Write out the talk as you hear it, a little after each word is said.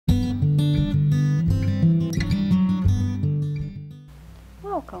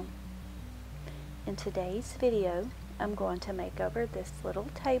welcome. In today's video, I'm going to make over this little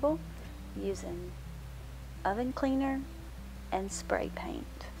table using oven cleaner and spray paint.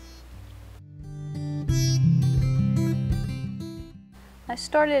 I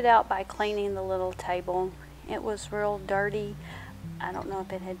started out by cleaning the little table. It was real dirty. I don't know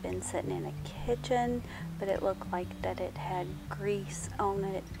if it had been sitting in a kitchen, but it looked like that it had grease on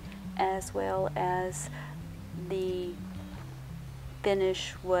it, as well as the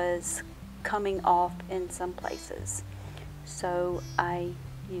finish was coming off in some places. So I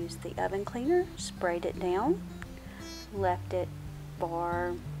used the oven cleaner, sprayed it down, left it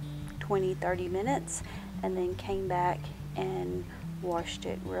for 20-30 minutes, and then came back and washed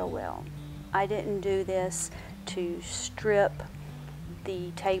it real well. I didn't do this to strip the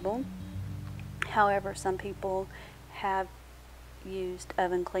table. However, some people have used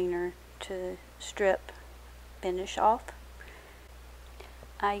oven cleaner to strip finish off.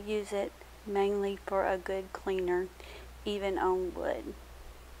 I use it mainly for a good cleaner, even on wood.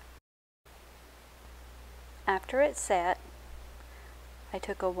 After it set, I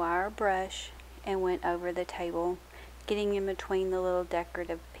took a wire brush and went over the table, getting in between the little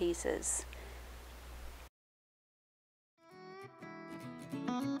decorative pieces.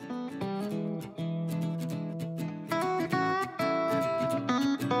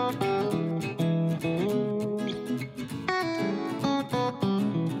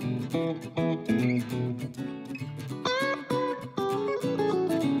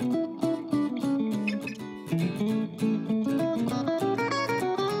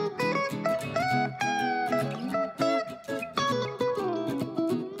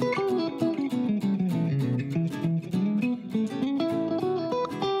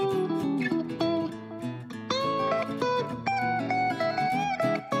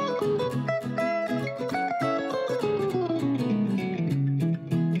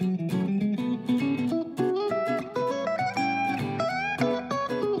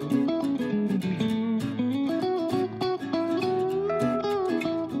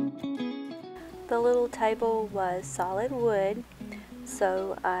 The little table was solid wood,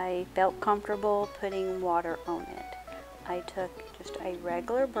 so I felt comfortable putting water on it. I took just a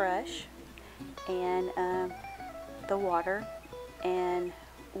regular brush and the water and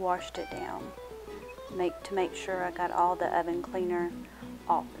washed it down to make sure I got all the oven cleaner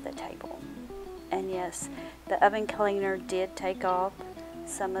off the table. And yes, the oven cleaner did take off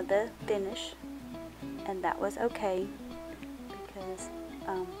some of the finish, and that was okay because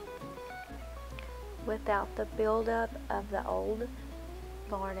without the buildup of the old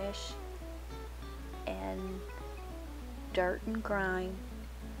varnish and dirt and grime,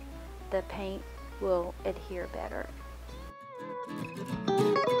 the paint will adhere better.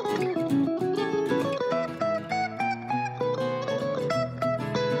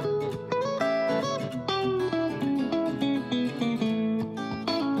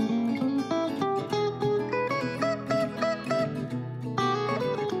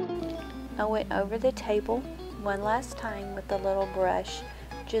 I went over the table one last time with a little brush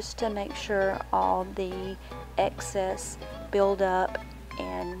just to make sure all the excess buildup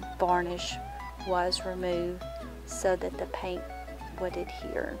and varnish was removed so that the paint would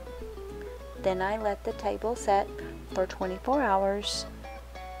adhere. Then I let the table set for 24 hours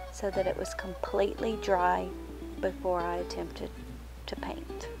so that it was completely dry before I attempted to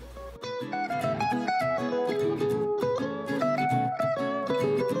paint.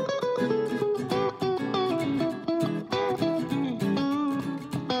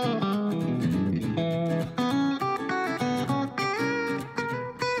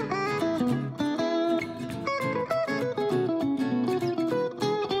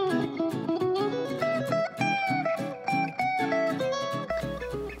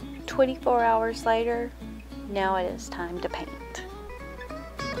 "24 hours later, now it is time to paint."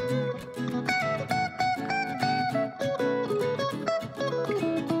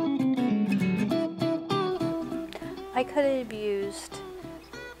 I could have used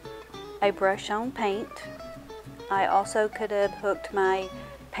a brush-on paint. I also could have hooked my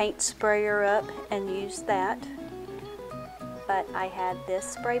paint sprayer up and used that. But I had this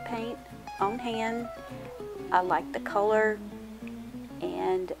spray paint on hand. I liked the color,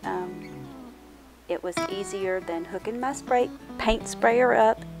 and it was easier than hooking my paint sprayer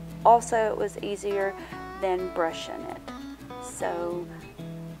up. Also, it was easier than brushing it. So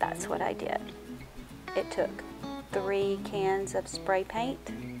that's what I did. It took 3 cans of spray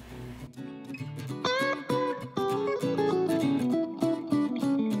paint.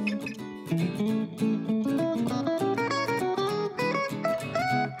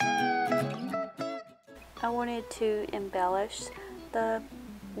 I wanted to embellish the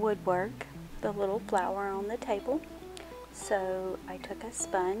woodwork, the little flower on the table. So I took a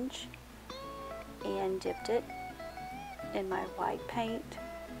sponge and dipped it in my white paint,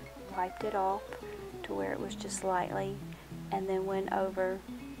 wiped it off to where it was just lightly, and then went over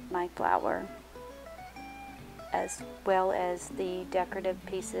my flower as well as the decorative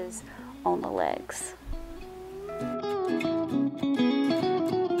pieces on the legs.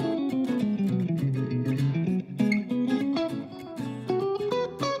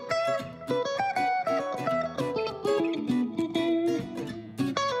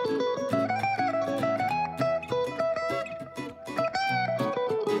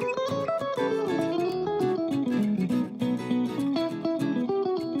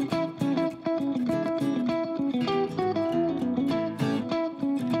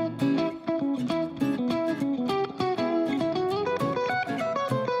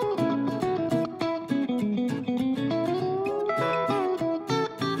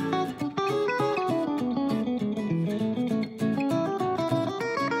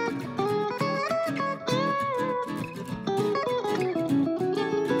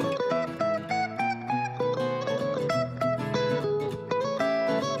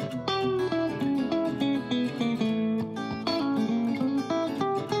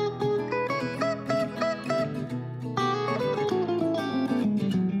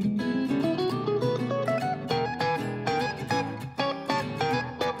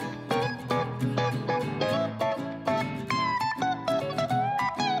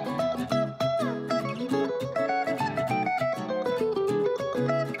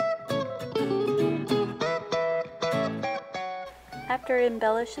 After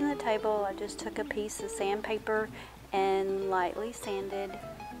embellishing the table, I just took a piece of sandpaper and lightly sanded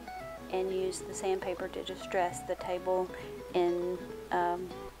and used the sandpaper to just dress the table in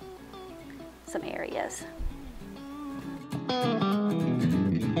some areas.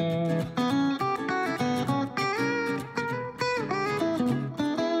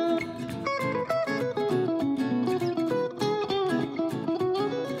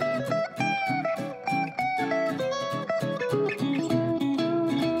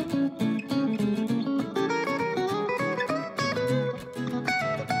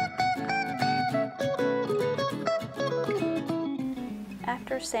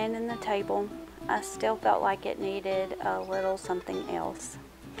 After sanding the table, I still felt like it needed a little something else.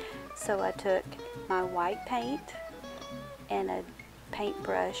 So I took my white paint and a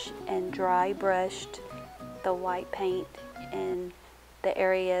paintbrush and dry brushed the white paint in the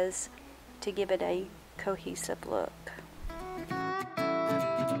areas to give it a cohesive look.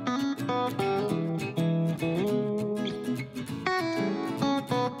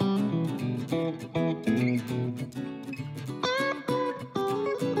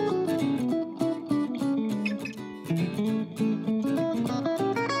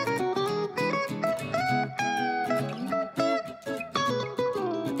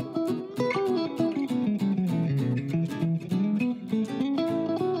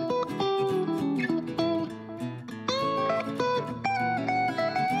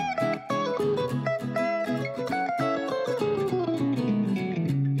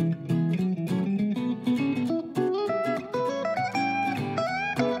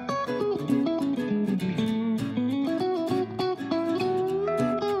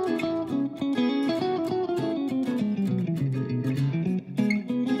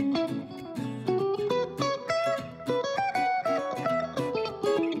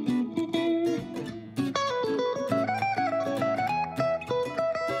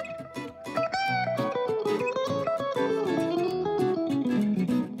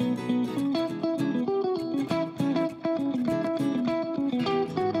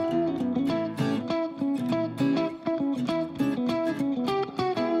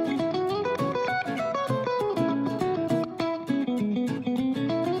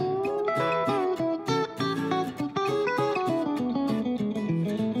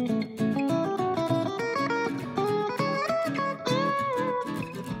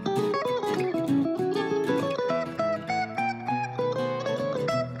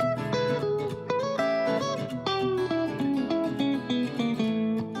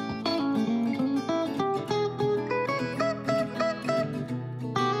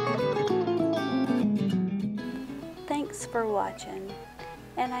 Thanks for watching,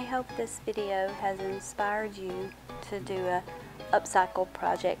 and I hope this video has inspired you to do a upcycle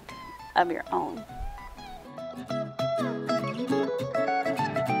project of your own.